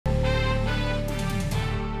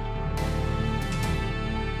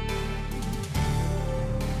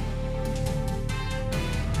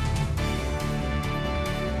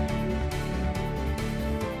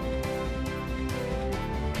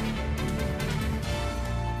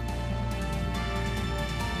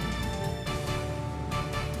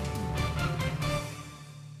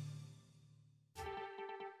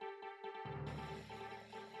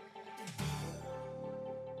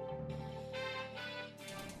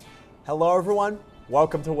Hello everyone,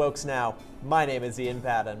 welcome to WilkesNow. My name is Ian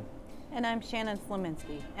Patton. And I'm Shannon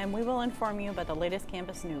Slominski, and we will inform you about the latest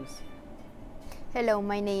campus news. Hello,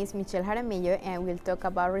 my name is Michelle Jaramillo, and we'll talk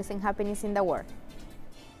about recent happenings in the world.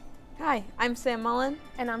 Hi, I'm Sam Mullen.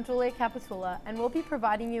 And I'm Julia Capitula, and we'll be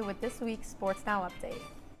providing you with this week's Sports Now update.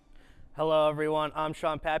 Hello everyone, I'm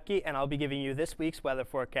Sean Papke, and I'll be giving you this week's weather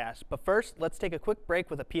forecast. But first, let's take a quick break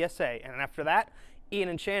with a PSA, and after that, Ian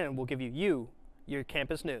and Shannon will give you your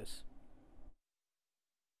campus news.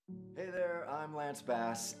 Hey there, I'm Lance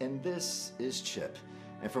Bass, and this is CHIP.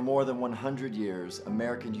 And for more than 100 years,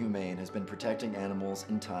 American Humane has been protecting animals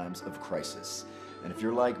in times of crisis. And if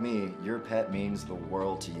you're like me, your pet means the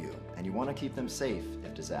world to you, and you want to keep them safe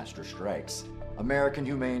if disaster strikes. American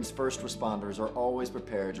Humane's first responders are always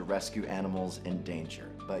prepared to rescue animals in danger,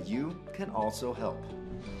 but you can also help.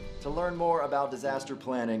 To learn more about disaster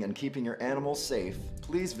planning and keeping your animals safe,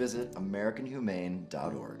 please visit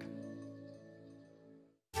AmericanHumane.org.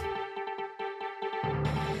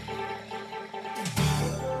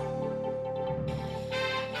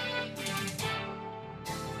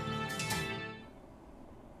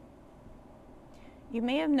 You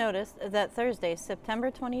may have noticed that Thursday, September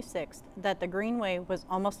 26th, that the Greenway was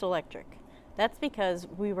almost electric. That's because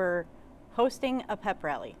we were hosting a pep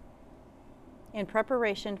rally in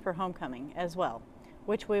preparation for homecoming as well,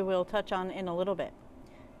 which we will touch on in a little bit.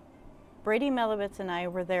 Brady Melovitz and I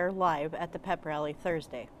were there live at the pep rally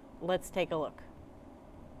Thursday. Let's take a look.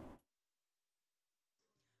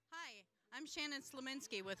 Hi, I'm Shannon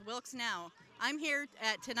Slominski with WilkesNow. I'm here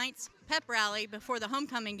at tonight's pep rally before the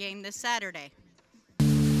homecoming game this Saturday.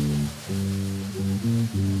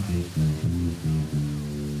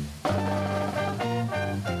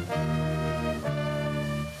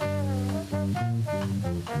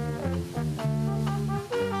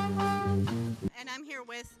 And I'm here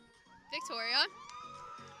with Victoria.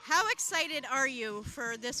 How excited are you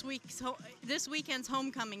for this weekend's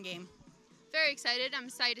homecoming game? Very excited. I'm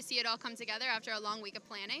excited to see it all come together after a long week of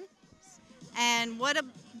planning. And what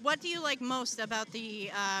do you like most about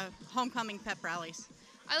the homecoming pep rallies?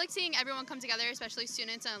 I like seeing everyone come together, especially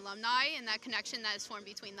students and alumni, and that connection that is formed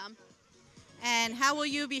between them. And how will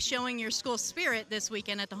you be showing your school spirit this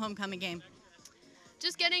weekend at the homecoming game?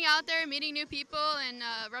 Just getting out there, meeting new people, and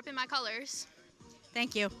repping my colors.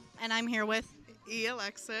 Thank you. And I'm here with E.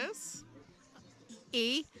 Alexis.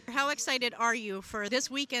 E. How excited are you for this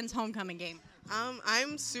weekend's homecoming game?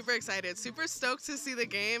 I'm super excited, super stoked to see the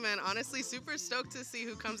game, and honestly super stoked to see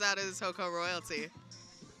who comes out as HoCo royalty.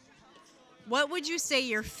 What would you say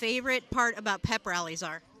your favorite part about pep rallies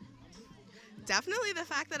are? Definitely the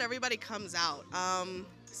fact that everybody comes out.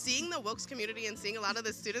 Seeing the Wilkes community and seeing a lot of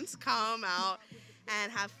the students come out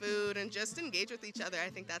and have food and just engage with each other, I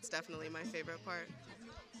think that's definitely my favorite part.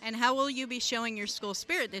 And how will you be showing your school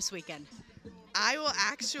spirit this weekend? I will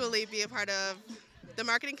actually be a part of the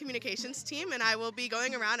marketing communications team, and I will be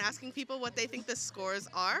going around asking people what they think the scores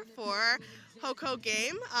are for HoCo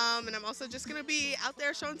game, and I'm also just going to be out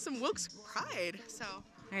there showing some Wilkes pride. So. All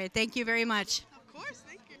right, thank you very much. Of course,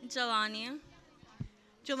 thank you. Jelania.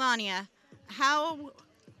 Jelania, how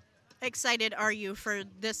excited are you for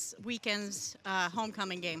this weekend's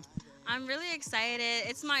homecoming game? I'm really excited.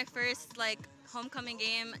 It's my first homecoming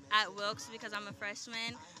game at Wilkes because I'm a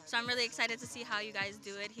freshman. So I'm really excited to see how you guys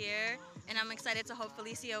do it here. And I'm excited to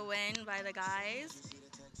hopefully see a win by the guys.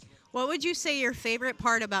 What would you say your favorite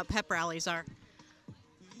part about pep rallies are?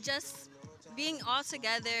 Just being all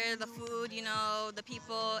together, the food, the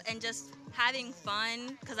people, and just having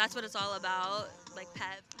fun, because that's what it's all about,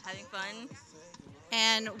 pep, having fun.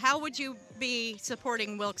 And how would you be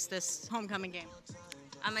supporting Wilkes this homecoming game?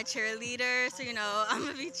 I'm a cheerleader, so, I'm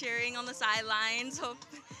going to be cheering on the sidelines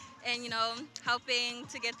and, helping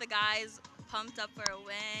to get the guys pumped up for a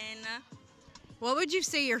win. What would you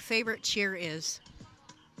say your favorite cheer is?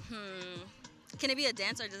 Can it be a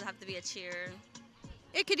dance or does it have to be a cheer?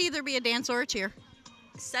 It could either be a dance or a cheer.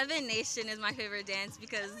 Seven Nation is my favorite dance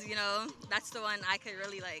because, that's the one I could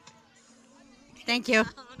really Thank you.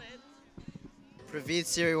 Praveet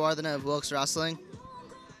Siriwardana of Wilkes Wrestling.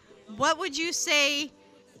 What would you say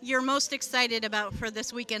you're most excited about for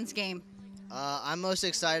this weekend's game? I'm most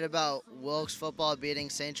excited about Wilkes football beating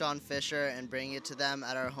St. John Fisher and bringing it to them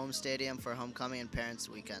at our home stadium for homecoming and parents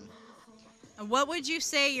weekend. And what would you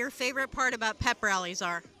say your favorite part about pep rallies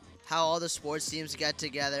are? How all the sports teams get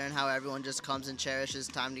together and how everyone just comes and cherishes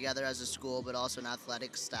time together as a school, but also an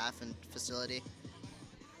athletic staff and facility.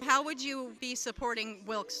 How would you be supporting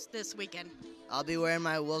Wilkes this weekend? I'll be wearing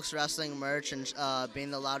my Wilkes Wrestling merch and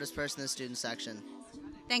being the loudest person in the student section.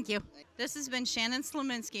 Thank you. This has been Shannon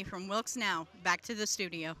Slominski from WilkesNow. Back to the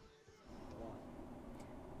studio.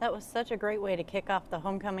 That was such a great way to kick off the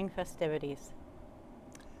homecoming festivities.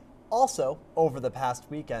 Also, over the past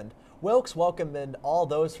weekend, Wilkes welcomed in all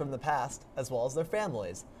those from the past, as well as their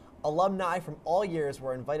families. Alumni from all years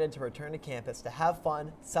were invited to return to campus to have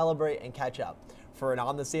fun, celebrate, and catch up. For an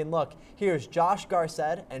on-the-scene look, here's Josh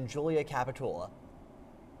Garced and Julia Capitula.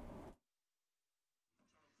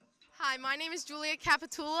 Hi, my name is Julia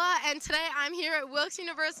Capitula, and today I'm here at Wilkes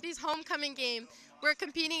University's homecoming game. We're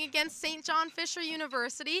competing against St. John Fisher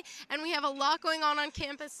University, and we have a lot going on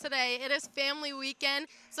campus today. It is family weekend,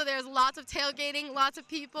 so there's lots of tailgating, lots of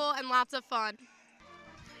people, and lots of fun.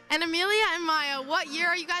 And Amelia and Maya, what year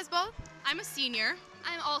are you guys both? I'm a senior.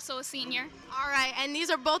 I'm also a senior. All right, and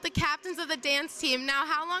these are both the captains of the dance team. Now,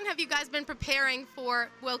 how long have you guys been preparing for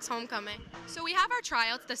Wilkes homecoming? So we have our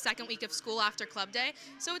tryouts the second week of school after club day.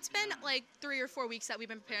 So it's been like 3 or 4 weeks that we've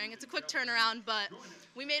been preparing. It's a quick turnaround, but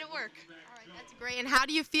we made it work. All right, that's great. And how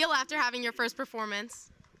do you feel after having your first performance?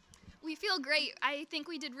 We feel great. I think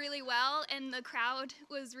we did really well, and the crowd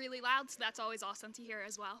was really loud, so that's always awesome to hear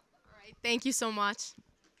as well. All right, thank you so much.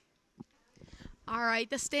 All right,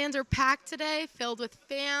 the stands are packed today, filled with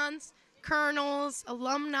fans, colonels,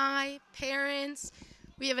 alumni, parents.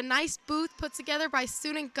 We have a nice booth put together by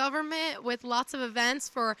student government with lots of events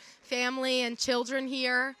for family and children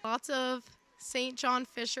here. Lots of St. John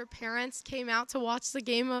Fisher parents came out to watch the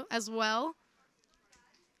game as well.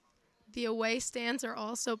 The away stands are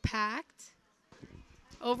also packed.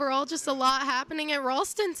 Overall, just a lot happening at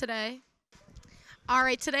Ralston today. All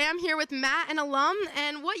right, today I'm here with Matt, an alum,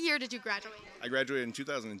 and what year did you graduate? I graduated in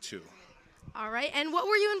 2002. All right, and what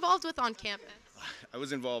were you involved with on campus? I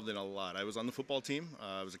was involved in a lot. I was on the football team.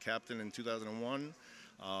 I was a captain in 2001.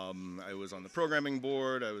 I was on the programming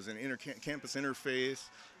board. I was in campus interface.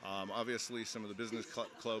 Obviously, some of the business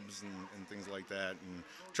clubs and things like that, and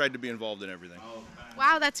tried to be involved in everything.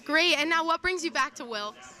 Wow, that's great. And now what brings you back to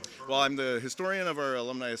Wilkes? Well, I'm the historian of our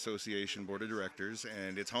Alumni Association Board of Directors,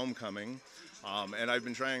 and it's homecoming. And I've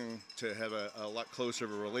been trying to have a lot closer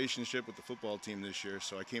of a relationship with the football team this year.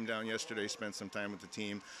 So I came down yesterday, spent some time with the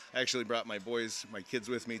team. I actually brought my kids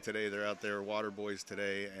with me today. They're out there, water boys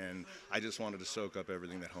today, and I just wanted to soak up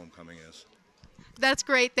everything that homecoming is. That's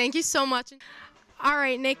great. Thank you so much. All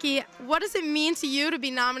right, Nikki, what does it mean to you to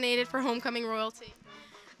be nominated for homecoming royalty?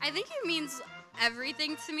 I think it means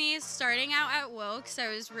everything to me. Starting out at Wilkes, I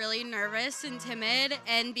was really nervous and timid,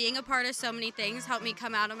 and being a part of so many things helped me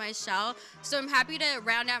come out of my shell. So I'm happy to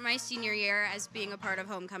round out my senior year as being a part of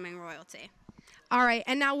homecoming royalty. All right,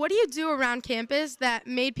 and now what do you do around campus that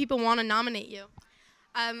made people want to nominate you?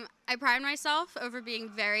 I pride myself over being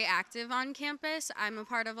very active on campus. I'm a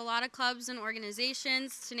part of a lot of clubs and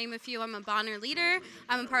organizations. To name a few, I'm a Bonner leader.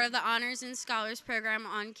 I'm a part of the Honors and Scholars program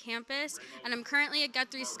on campus, and I'm currently a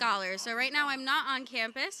Guthrie Scholar. So right now I'm not on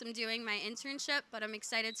campus. I'm doing my internship, but I'm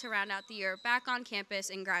excited to round out the year back on campus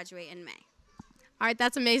and graduate in May. All right,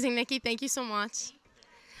 that's amazing, Nikki. Thank you so much.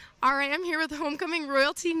 All right, I'm here with homecoming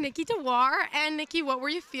royalty, Nikki Dewar. And Nikki, what were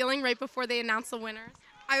you feeling right before they announced the winners?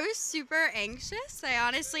 I was super anxious. I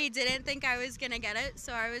honestly didn't think I was going to get it,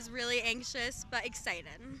 so I was really anxious but excited.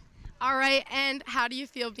 All right, and how do you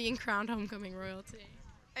feel being crowned homecoming royalty?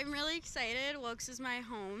 I'm really excited. Wilkes is my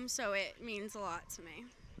home, so it means a lot to me.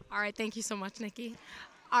 All right, thank you so much, Nikki.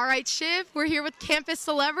 All right, Shiv, we're here with Campus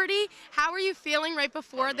Celebrity. How were you feeling right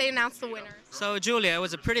before they announced the winners? So, Julia, it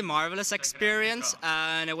was a pretty marvelous experience,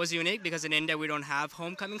 and it was unique because in India we don't have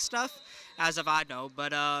homecoming stuff, as of I know.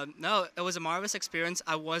 But no, it was a marvelous experience.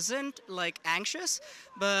 I wasn't like anxious,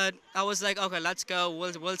 but I was like, okay, let's go.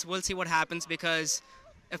 We'll see what happens, because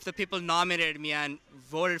if the people nominated me and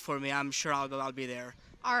voted for me, I'm sure I'll be there.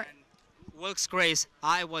 All right. And Wilkes Grace,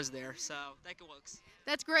 I was there. So thank you, Wilkes.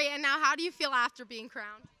 That's great. And now, how do you feel after being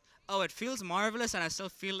crowned? Oh, it feels marvelous, and I still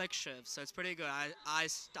feel like Shiv, so it's pretty good. I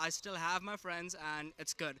still have my friends, and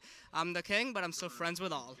it's good. I'm the king, but I'm still friends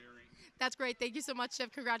with all. That's great. Thank you so much,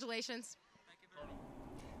 Shiv. Congratulations.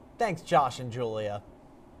 Thanks, Josh and Julia.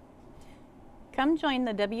 Come join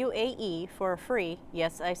the WAE for a free,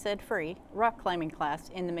 yes, I said free, rock climbing class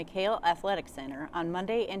in the McHale Athletic Center on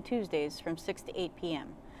Monday and Tuesdays from 6 to 8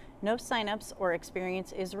 p.m. No signups or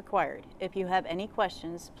experience is required. If you have any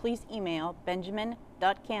questions, please email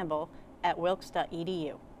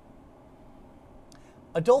benjamin.campbell@wilkes.edu.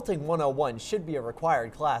 Adulting 101 should be a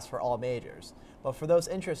required class for all majors, but for those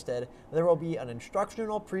interested, there will be an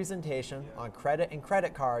instructional presentation on credit and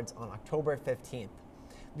credit cards on October 15th.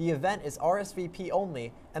 The event is RSVP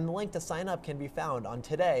only, and the link to sign up can be found on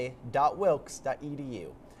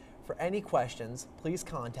today.wilkes.edu. For any questions, please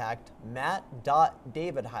contact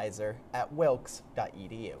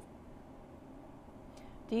matt.davidheiser@wilkes.edu.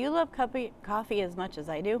 Do you love coffee as much as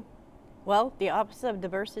I do? Well, the Office of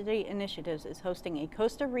Diversity Initiatives is hosting a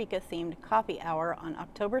Costa Rica-themed coffee hour on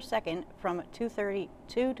October 2nd from 2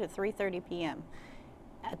 to 3:30 p.m.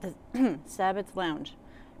 at the Sabbath Lounge.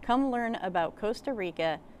 Come learn about Costa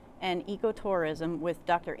Rica and ecotourism with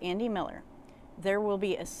Dr. Andy Miller. There will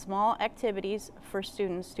be a small activities for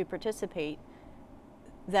students to participate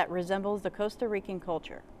that resembles the Costa Rican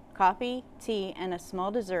culture. Coffee, tea, and a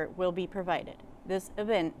small dessert will be provided. This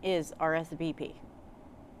event is RSVP.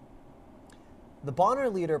 The Bonner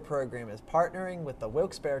Leader program is partnering with the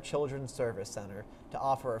Wilkes-Barre Children's Service Center to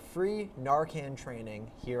offer a free Narcan training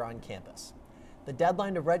here on campus. The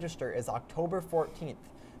deadline to register is October 14th,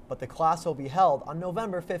 but the class will be held on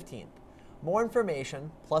November 15th. More information,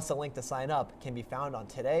 plus a link to sign up, can be found on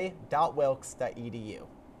today.wilkes.edu.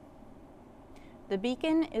 The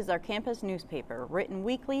Beacon is our campus newspaper, written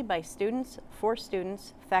weekly by students, for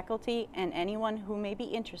students, faculty, and anyone who may be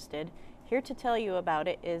interested. Here to tell you about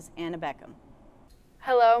it is Anna Beckham.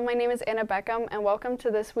 Hello, my name is Anna Beckham, and welcome to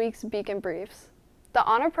this week's Beacon Briefs. The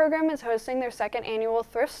Honor Program is hosting their second annual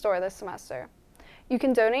thrift store this semester. You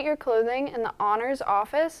can donate your clothing in the Honors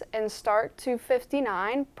office and start to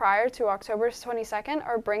 $59 prior to October 22nd,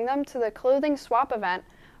 or bring them to the clothing swap event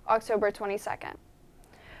October 22nd.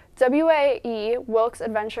 WAE Wilkes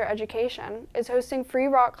Adventure Education is hosting free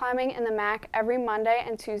rock climbing in the MAC every Monday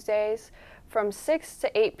and Tuesdays from 6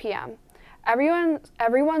 to 8 p.m.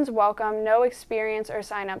 Everyone's welcome, no experience or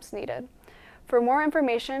sign-ups needed. For more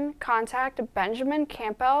information, contact Benjamin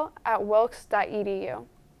Campbell at wilkes.edu.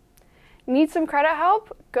 Need some credit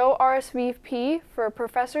help? Go RSVP for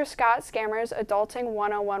Professor Scott Scammer's Adulting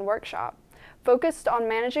 101 workshop, focused on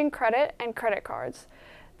managing credit and credit cards.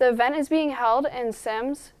 The event is being held in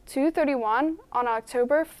Sims 231 on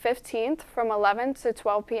October 15th from 11 to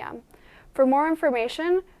 12 p.m. For more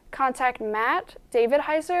information, contact Matt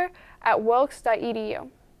Davidheiser at wilkes.edu.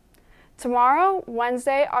 Tomorrow,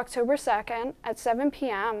 Wednesday, October 2nd at 7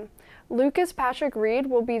 p.m., Lucas Patrick Reed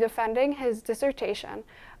will be defending his dissertation,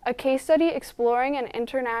 a case study exploring an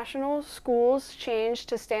international school's change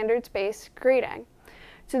to standards-based grading,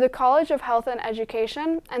 to the College of Health and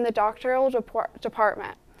Education and the doctoral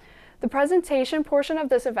department. The presentation portion of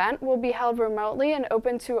this event will be held remotely and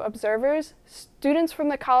open to observers, students from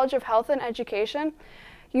the College of Health and Education,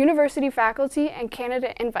 university faculty, and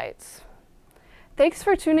candidate invites. Thanks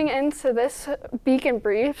for tuning in to this Beacon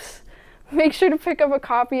Briefs. Make sure to pick up a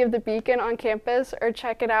copy of the Beacon on campus or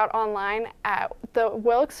check it out online at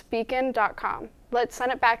thewilkesbeacon.com. Let's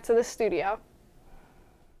send it back to the studio.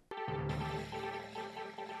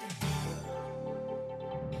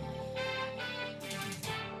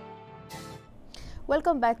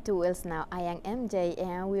 Welcome back to WilkesNow. I am MJ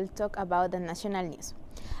and we'll talk about the national news.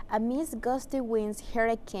 Amidst gusty winds,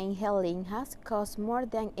 Hurricane Helene has caused more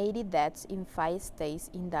than 80 deaths in 5 states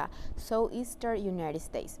in the southeastern United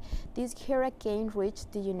States. This hurricane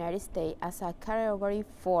reached the United States as a Category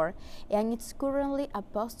 4 and it's currently a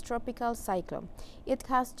post-tropical cyclone. It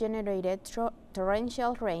has generated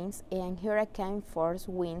torrential rains and hurricane-force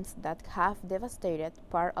winds that have devastated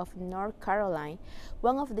part of North Carolina,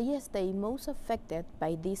 one of the states most affected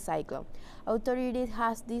by this cyclone. Authorities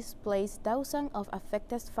have displaced thousands of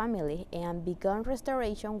affected families and begun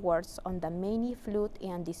restoration works on the many flooded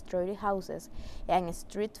and destroyed houses and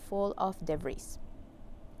streets full of debris.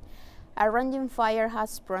 A raging fire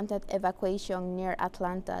has prompted evacuation near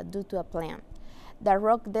Atlanta due to a plant. The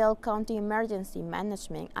Rockdale County Emergency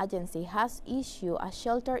Management Agency has issued a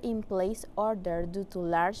shelter-in-place order due to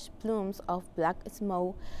large plumes of black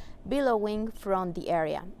smoke billowing from the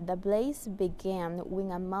area. The blaze began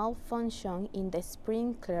when a malfunction in the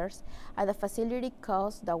sprinklers at the facility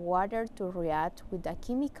caused the water to react with the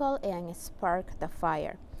chemical and spark the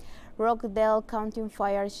fire. Rockdale County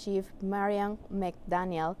Fire Chief Marian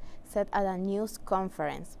McDaniel said at a news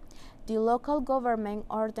conference. The local government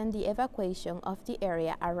ordered the evacuation of the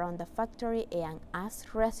area around the factory and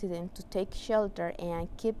asked residents to take shelter and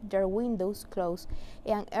keep their windows closed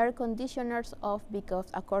and air conditioners off because,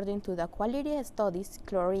 according to the quality studies,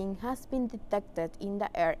 chlorine has been detected in the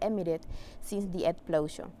air emitted since the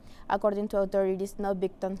explosion. According to authorities, no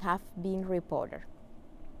victims have been reported.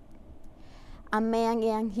 A man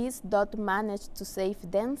and his dog managed to save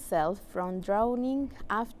themselves from drowning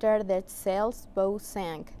after their sailboat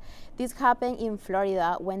sank. This happened in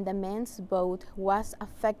Florida when the man's boat was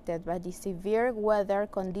affected by the severe weather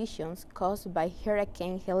conditions caused by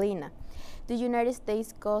Hurricane Helene. The United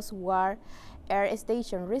States Coast Guard Air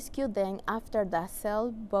Station rescued them after the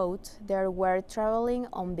sailboat they were traveling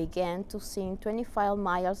on began to sink 25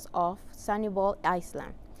 miles off Sanibel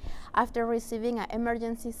Island. after receiving an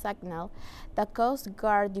emergency signal. The Coast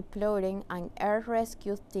Guard deployed an air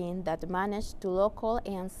rescue team that managed to locate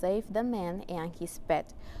and save the man and his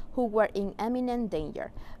pet, who were in imminent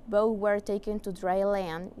danger. Both were taken to dry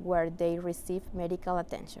land, where they received medical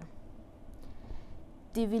attention.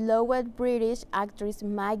 The beloved British actress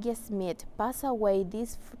Maggie Smith passed away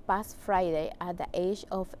this past Friday at the age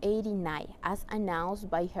of 89, as announced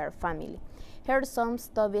by her family. Her sons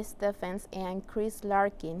Toby Stephens and Chris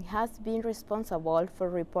Larkin has been responsible for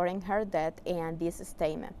reporting her death and this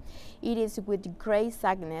statement. It is with great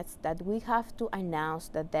sadness that we have to announce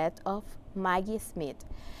the death of Maggie Smith.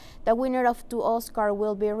 The winner of 2 Oscars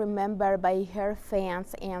will be remembered by her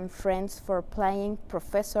fans and friends for playing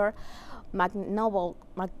Professor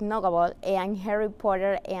McGonagall and Harry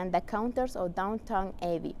Potter and the Countess of Downton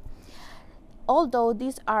Abbey. Although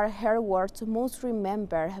these are her words, most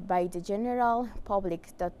remembered by the general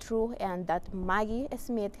public the truth and that Maggie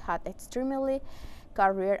Smith had extremely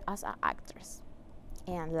career as an actress.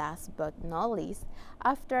 And last but not least,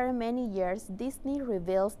 after many years, Disney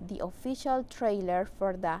reveals the official trailer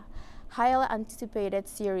for the highly anticipated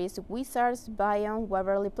series Wizards Beyond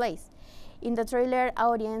Waverly Place. In the trailer,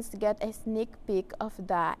 audience get a sneak peek of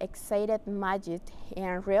the excited magic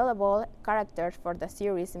and reliable characters for the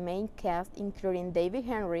series' main cast, including David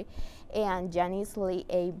Henry and Janice Lee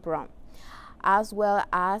A. Brown, as well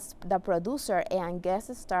as the producer and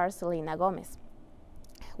guest star Selena Gomez.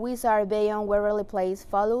 Wizard Beyond Waverly Place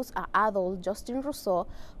follows an adult Justin Rousseau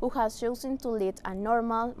who has chosen to lead a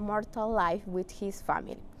normal, mortal life with his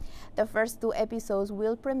family. The first 2 episodes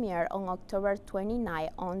will premiere on October 29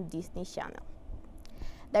 on Disney Channel.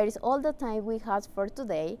 That is all the time we have for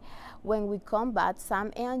today. When we come back,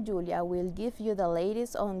 Sam and Julia will give you the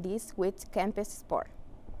latest on this week's campus sport.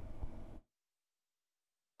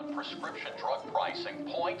 Prescription drug pricing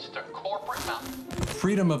points to corporate mountain.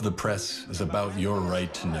 Freedom of the press is about your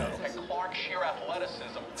right to know. And Clark sheer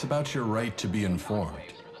athleticism. It's about your right to be informed.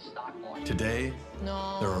 Today,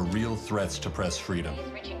 there are real threats to press freedom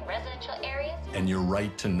and your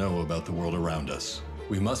right to know about the world around us.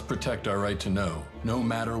 We must protect our right to know, no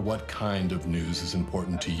matter what kind of news is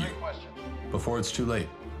important to you. Before it's too late,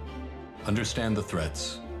 understand the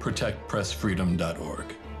threats.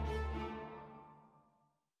 ProtectPressFreedom.org.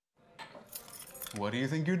 What do you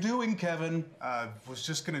think you're doing, Kevin? Was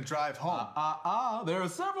just gonna drive home. There are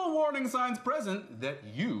several warning signs present that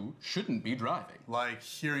you shouldn't be driving. Like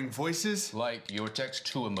hearing voices? Like your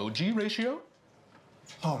text-to-emoji ratio?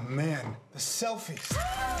 Oh man, the selfies.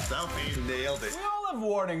 Selfies. Nailed it. We all have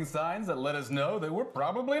warning signs that let us know that we're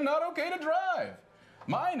probably not okay to drive.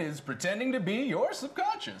 Mine is pretending to be your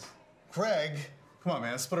subconscious. Craig, come on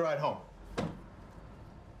man, let's split a ride home.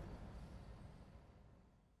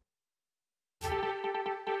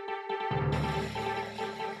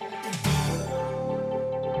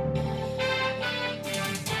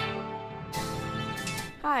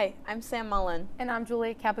 Hi, I'm Sam Mullen. And I'm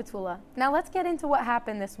Julia Capitula. Now let's get into what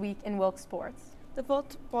happened this week in Wilkes sports. The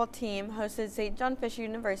football team hosted St. John Fisher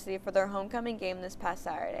University for their homecoming game this past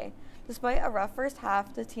Saturday. Despite a rough first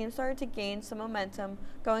half, the team started to gain some momentum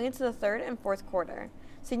going into the third and fourth quarter.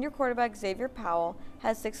 Senior quarterback Xavier Powell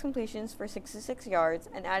had 6 completions for 66 yards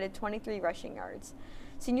and added 23 rushing yards.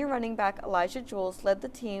 Senior running back Elijah Jules led the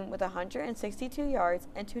team with 162 yards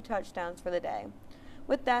and 2 touchdowns for the day.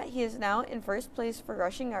 With that, he is now in first place for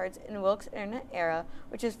rushing yards in Wilkes' internet era,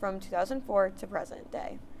 which is from 2004 to present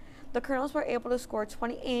day. The Colonels were able to score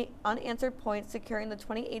 28 unanswered points, securing the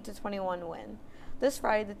 28-21 win. This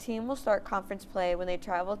Friday, the team will start conference play when they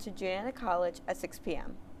travel to Juniata College at 6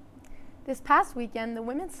 p.m. This past weekend, the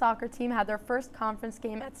women's soccer team had their first conference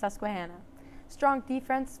game at Susquehanna. Strong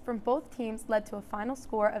defense from both teams led to a final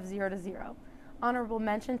score of 0-0. Honorable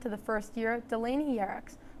mention to the first year, Delaney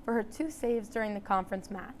Yerricks, for her 2 saves during the conference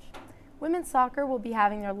match. Women's soccer will be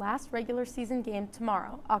having their last regular season game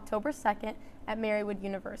tomorrow, October 2nd, at Marywood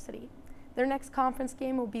University. Their next conference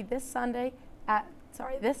game will be this Saturday at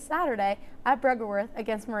Bruggerworth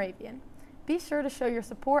against Moravian. Be sure to show your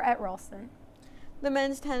support at Ralston. The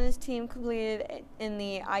men's tennis team completed in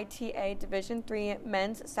the ITA Division III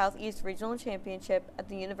Men's Southeast Regional Championship at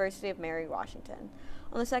the University of Mary, Washington.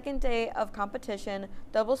 On the second day of competition,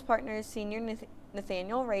 doubles partners senior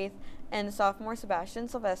Nathaniel Wraith and sophomore Sebastian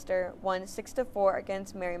Sylvester won 6-4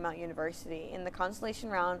 against Marymount University in the consolation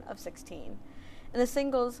round of 16. In the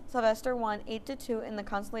singles, Sylvester won 8-2 in the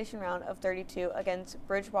consolation round of 32 against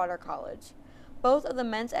Bridgewater College. Both of the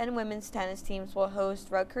men's and women's tennis teams will host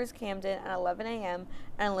Rutgers Camden at 11 a.m.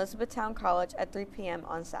 and Elizabethtown College at 3 p.m.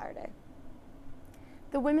 on Saturday.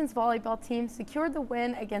 The women's volleyball team secured the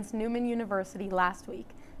win against Newman University last week,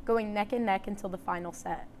 going neck and neck until the final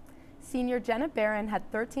set. Senior Jenna Barron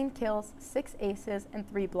had 13 kills, 6 aces, and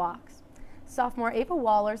 3 blocks. Sophomore Ava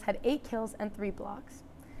Wallers had 8 kills and 3 blocks.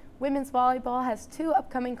 Women's volleyball has 2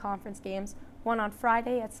 upcoming conference games, one on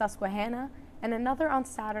Friday at Susquehanna and another on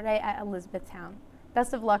Saturday at Elizabethtown.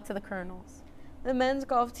 Best of luck to the Colonels. The men's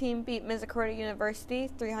golf team beat Misericordia University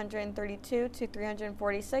 332 to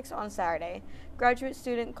 346 on Saturday. Graduate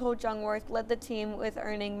student Cole Jungworth led the team with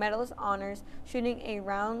earning medalist honors, shooting a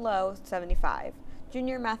round low 75.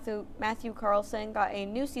 Junior Matthew Carlson got a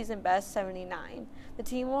new season best 79. The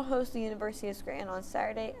team will host the University of Scranton on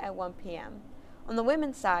Saturday at 1 p.m. On the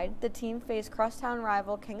women's side, the team faced crosstown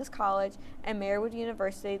rival King's College and Marywood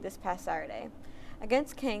University this past Saturday.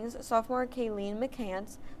 Against Kings, sophomore Kayleen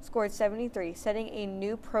McCants scored 73, setting a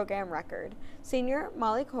new program record. Senior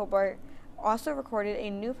Molly Colbert also recorded a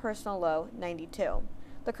new personal low, 92.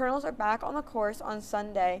 The Colonels are back on the course on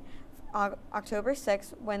Sunday, October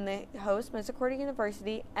 6th, when they host Misericordia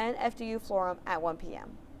University and FDU Florham at 1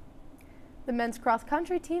 p.m. The men's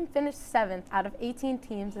cross-country team finished 7th out of 18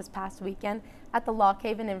 teams this past weekend at the Lock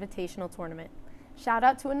Haven Invitational Tournament. Shout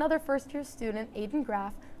out to another first-year student, Aiden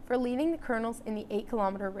Graff, for leading the Colonels in the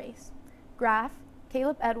 8-kilometer race. Graff,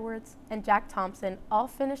 Caleb Edwards, and Jack Thompson all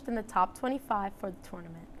finished in the top 25 for the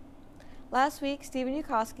tournament. Last week, Stephen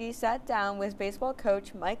Yukoski sat down with baseball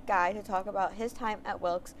coach Mike Guy to talk about his time at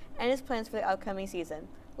Wilkes and his plans for the upcoming season.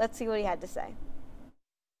 Let's see what he had to say.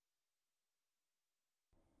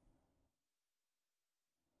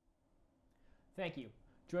 Thank you.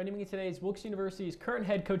 Joining me today is Wilkes University's current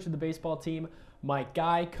head coach of the baseball team, Mike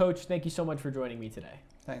Guy. Coach, thank you so much for joining me today.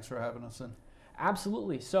 Thanks for having us in.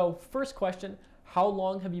 Absolutely. So first question, how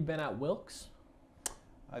long have you been at Wilkes?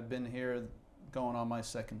 I've been here going on my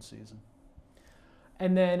 2nd season.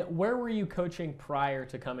 And then where were you coaching prior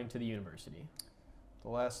to coming to the university? The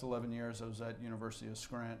last 11 years I was at University of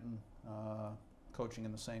Scranton, coaching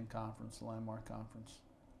in the same conference, the Landmark Conference.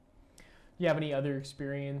 Do you have any other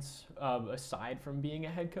experience aside from being a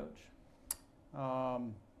head coach?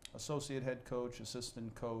 Associate head coach,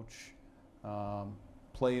 assistant coach,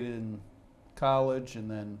 played in college, and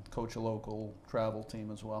then coach a local travel team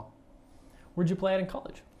as well. Where'd you play at in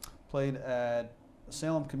college? Played at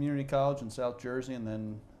Salem Community College in South Jersey, and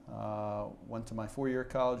then went to my 4-year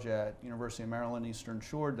college at University of Maryland Eastern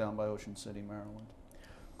Shore down by Ocean City, Maryland.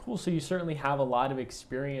 Cool, so you certainly have a lot of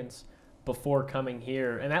experience before coming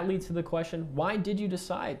here, and that leads to the question, why did you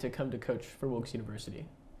decide to come to coach for Wilkes University?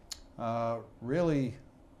 Really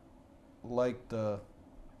liked the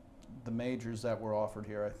majors that were offered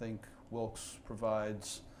here. I think Wilkes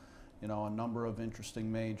provides, a number of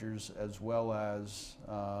interesting majors, as well as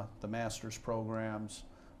the master's programs.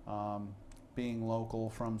 Being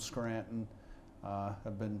local from Scranton,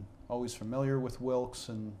 have been always familiar with Wilkes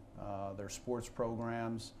and their sports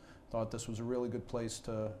programs. Thought this was a really good place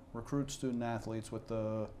to recruit student athletes with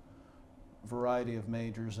the variety of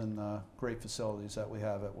majors and the great facilities that we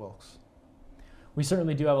have at Wilkes. We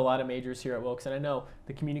certainly do have a lot of majors here at Wilkes, and I know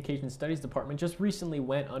the Communication Studies Department just recently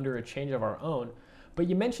went under a change of our own. But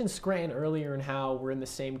you mentioned Scranton earlier and how we're in the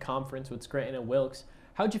same conference with Scranton and Wilkes.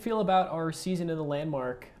 How'd you feel about our season in the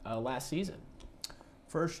Landmark last season?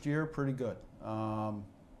 First year, pretty good.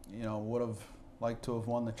 Would have liked to have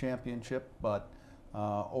won the championship, but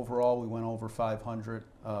overall we went over 500.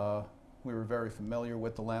 We were very familiar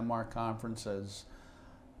with the Landmark Conference, as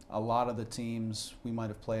a lot of the teams we might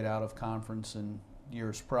have played out of conference in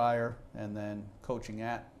years prior, and then coaching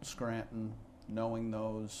at Scranton, knowing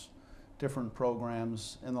those different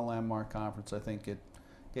programs in the Landmark Conference, I think it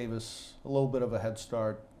gave us a little bit of a head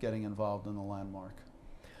start getting involved in the Landmark.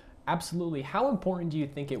 Absolutely. How important do you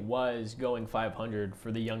think it was going 500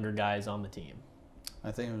 for the younger guys on the team?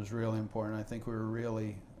 I think it was really important. I think we were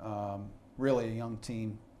really a young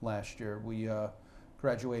team last year. We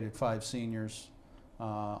graduated 5 seniors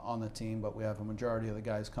on the team, but we have a majority of the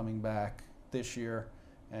guys coming back this year,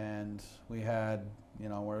 and we had,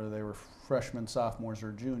 whether they were freshmen, sophomores,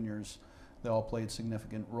 or juniors, they all played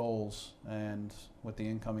significant roles. And with the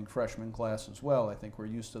incoming freshman class as well, I think we're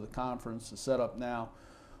used to the conference, the setup now.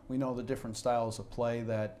 We know the different styles of play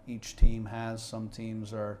that each team has. Some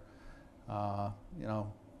teams are,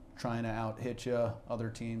 trying to out-hit you. Other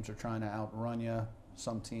teams are trying to outrun you.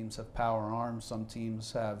 Some teams have power arms. Some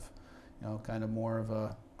teams have, kind of more of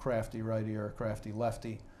a crafty righty or a crafty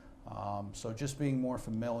lefty. So just being more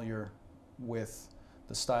familiar with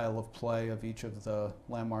the style of play of each of the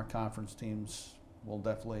Landmark Conference teams will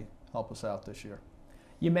definitely help us out this year.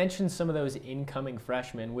 You mentioned some of those incoming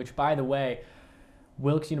freshmen, which, by the way,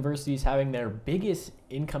 Wilkes University is having their biggest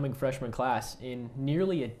incoming freshman class in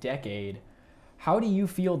nearly a decade. How do you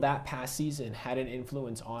feel that past season had an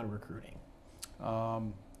influence on recruiting?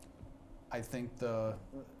 I think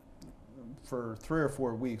for 3 or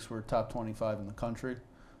 4 weeks we're top 25 in the country,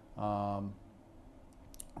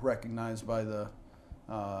 recognized by the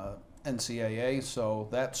NCAA, so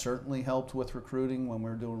that certainly helped with recruiting when we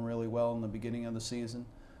were doing really well in the beginning of the season.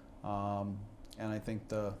 And I think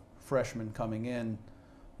the freshmen coming in,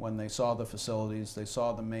 when they saw the facilities, they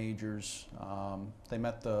saw the majors, they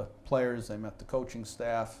met the players, they met the coaching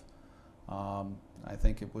staff. I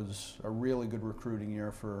think it was a really good recruiting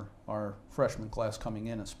year for our freshman class coming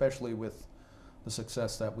in, especially with the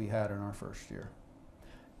success that we had in our first year.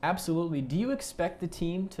 Absolutely. Do you expect the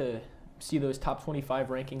team to see those top 25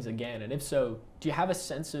 rankings again? And if so, do you have a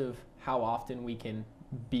sense of how often we can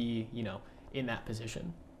be, in that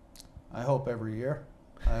position? I hope every year.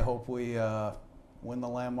 I hope we win the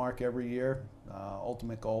landmark every year.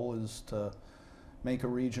 Ultimate goal is to make a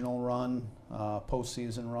regional run,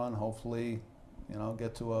 postseason run, hopefully,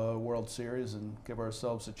 get to a World Series and give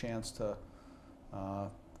ourselves a chance to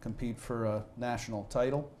compete for a national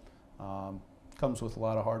title. Comes with a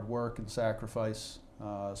lot of hard work and sacrifice,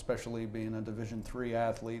 especially being a Division III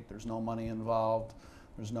athlete. There's no money involved.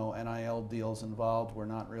 There's no NIL deals involved. We're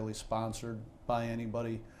not really sponsored by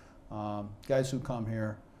anybody. Guys who come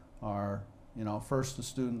here are, first a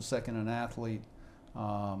student, second an athlete,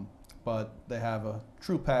 but they have a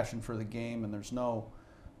true passion for the game, and there's no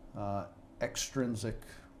extrinsic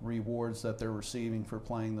rewards that they're receiving for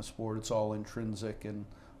playing the sport. It's all intrinsic and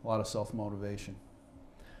a lot of self-motivation.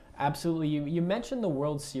 Absolutely. You mentioned the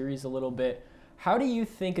World Series a little bit. How do you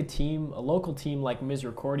think a local team like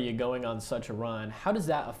Misericordia going on such a run, how does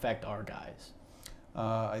that affect our guys?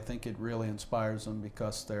 I think it really inspires them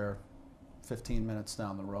because they're 15 minutes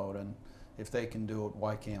down the road, and if they can do it,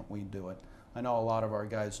 why can't we do it? I know a lot of our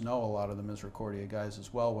guys know a lot of the Misericordia guys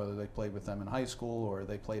as well, whether they played with them in high school or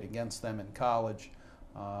they played against them in college.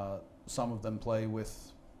 Some of them play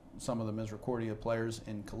with some of the Misericordia players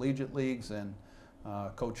in collegiate leagues, and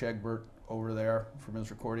Coach Egbert over there for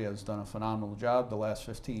Misericordia has done a phenomenal job the last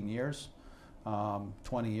 15 years,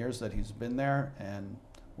 20 years that he's been there, and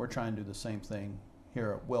we're trying to do the same thing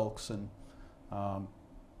here at Wilkes, and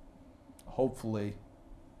hopefully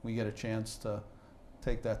we get a chance to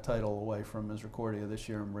take that title away from Misericordia this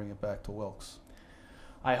year and bring it back to Wilkes.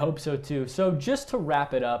 I hope so too. So just to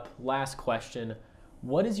wrap it up, last question,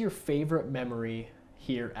 what is your favorite memory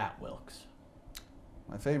here at Wilkes?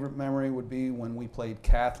 My favorite memory would be when we played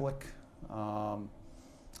Catholic.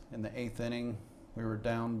 In the 8th inning, we were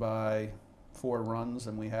down by 4 runs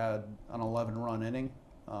and we had an 11-run inning.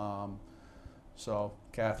 So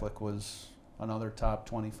Catholic was another top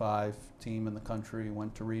 25 team in the country,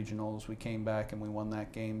 went to regionals. We came back and we won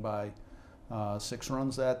that game by 6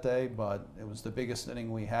 runs that day, but it was the biggest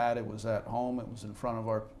inning we had. It was at home, it was in front of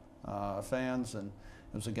our fans, and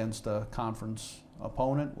it was against a conference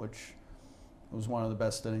opponent, which was one of the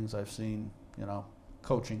best innings I've seen,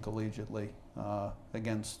 coaching collegiately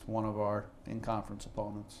against one of our in-conference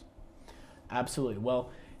opponents. Absolutely.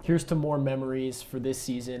 Well, here's to more memories for this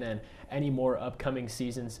season and any more upcoming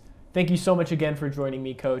seasons. Thank you so much again for joining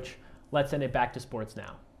me, Coach. Let's send it back to sports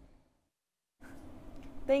now.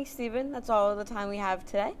 Thanks, Stephen. That's all the time we have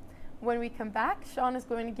today. When we come back, Sean is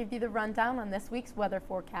going to give you the rundown on this week's weather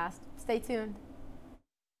forecast. Stay tuned.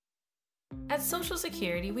 At Social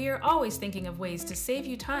Security, we are always thinking of ways to save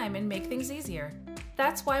you time and make things easier.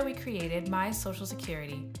 That's why we created My Social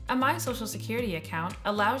Security. A My Social Security account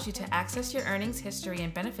allows you to access your earnings history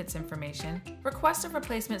and benefits information, request a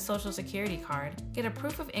replacement Social Security card, get a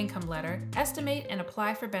proof of income letter, estimate and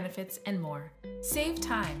apply for benefits, and more. Save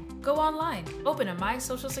time. Go online. Open a My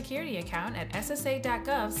Social Security account at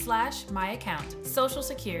ssa.gov/myaccount. Social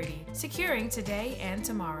Security. Securing today and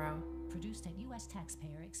tomorrow. Produced at U.S.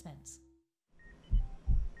 taxpayer expense.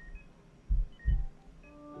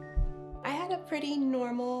 I had a pretty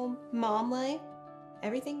normal mom life.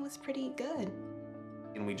 Everything was pretty good.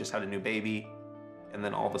 And we just had a new baby, and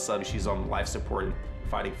then all of a sudden she's on life support and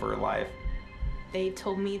fighting for her life. They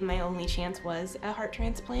told me my only chance was a heart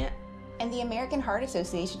transplant. And the American Heart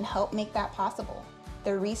Association helped make that possible.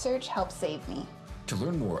 Their research helped save me. To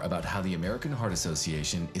learn more about how the American Heart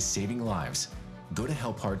Association is saving lives, go to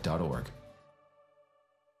helpheart.org.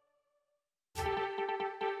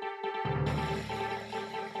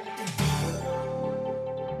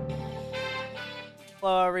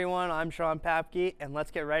 Hello everyone, I'm Sean Papke, and let's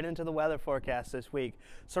get right into the weather forecast this week.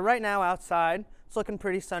 So right now outside, it's looking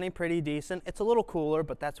pretty sunny, pretty decent. It's a little cooler,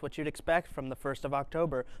 but that's what you'd expect from the 1st of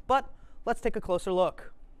October. But let's take a closer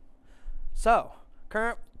look. So,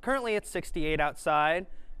 currently it's 68 outside.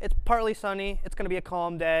 It's partly sunny. It's going to be a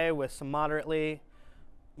calm day with some moderately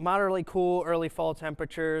cool early fall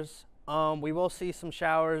temperatures. We will see some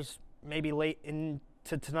showers maybe late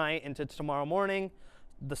into tonight, into tomorrow morning.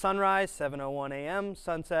 The sunrise, 7:01 a.m.,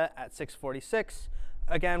 sunset at 6:46.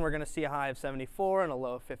 Again, we're going to see a high of 74 and a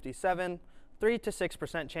low of 57. 3 to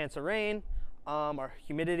 6% chance of rain. Our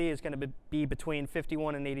humidity is going to be between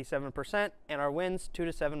 51 and 87%, and our winds 2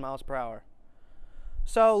 to 7 miles per hour.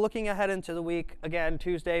 So looking ahead into the week, again,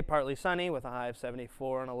 Tuesday, partly sunny with a high of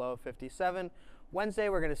 74 and a low of 57. Wednesday,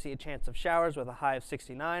 we're going to see a chance of showers with a high of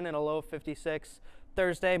 69 and a low of 56.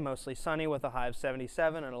 Thursday, mostly sunny with a high of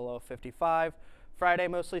 77 and a low of 55. Friday,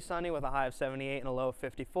 mostly sunny with a high of 78 and a low of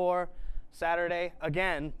 54. Saturday,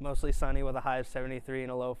 again, mostly sunny with a high of 73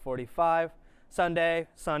 and a low of 45. Sunday,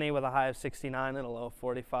 sunny with a high of 69 and a low of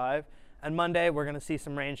 45. And Monday, we're going to see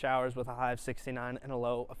some rain showers with a high of 69 and a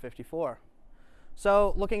low of 54.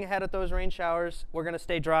 So looking ahead at those rain showers, we're going to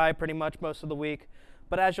stay dry pretty much most of the week.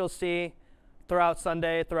 But as you'll see, throughout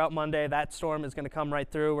Sunday, throughout Monday, that storm is going to come right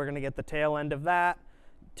through. We're going to get the tail end of that.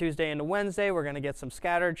 Tuesday into Wednesday, we're going to get some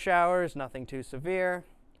scattered showers, nothing too severe.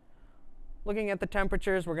 Looking at the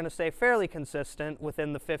temperatures, we're going to stay fairly consistent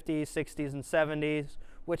within the 50s, 60s, and 70s,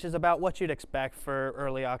 which is about what you'd expect for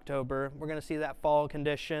early October. We're going to see that fall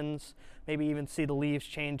conditions, maybe even see the leaves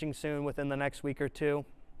changing soon within the next week or two.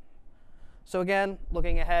 So again,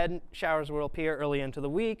 looking ahead, showers will appear early into the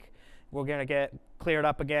week. We're going to get cleared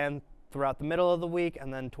up again throughout the middle of the week,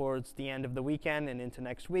 and then towards the end of the weekend and into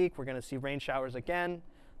next week, we're going to see rain showers again.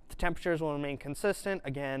 The temperatures will remain consistent,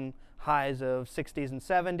 again, highs of 60s and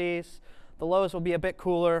 70s. The lows will be a bit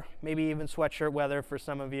cooler, maybe even sweatshirt weather for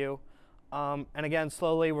some of you. And again,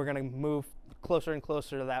 slowly we're going to move closer and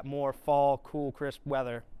closer to that more fall, cool, crisp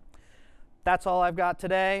weather. That's all I've got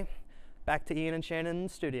today. Back to Ian and Shannon in the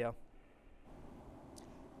studio.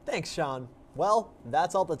 Thanks, Sean. Well,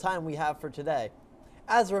 that's all the time we have for today.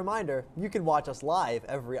 As a reminder, you can watch us live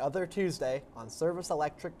every other Tuesday on Service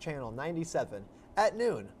Electric Channel 97 at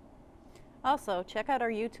noon. Also, check out our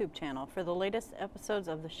YouTube channel for the latest episodes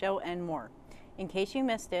of the show and more. In case you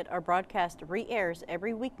missed it, our broadcast re-airs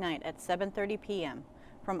every weeknight at 7:30 p.m.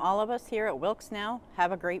 From all of us here at WilkesNow,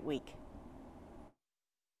 have a great week.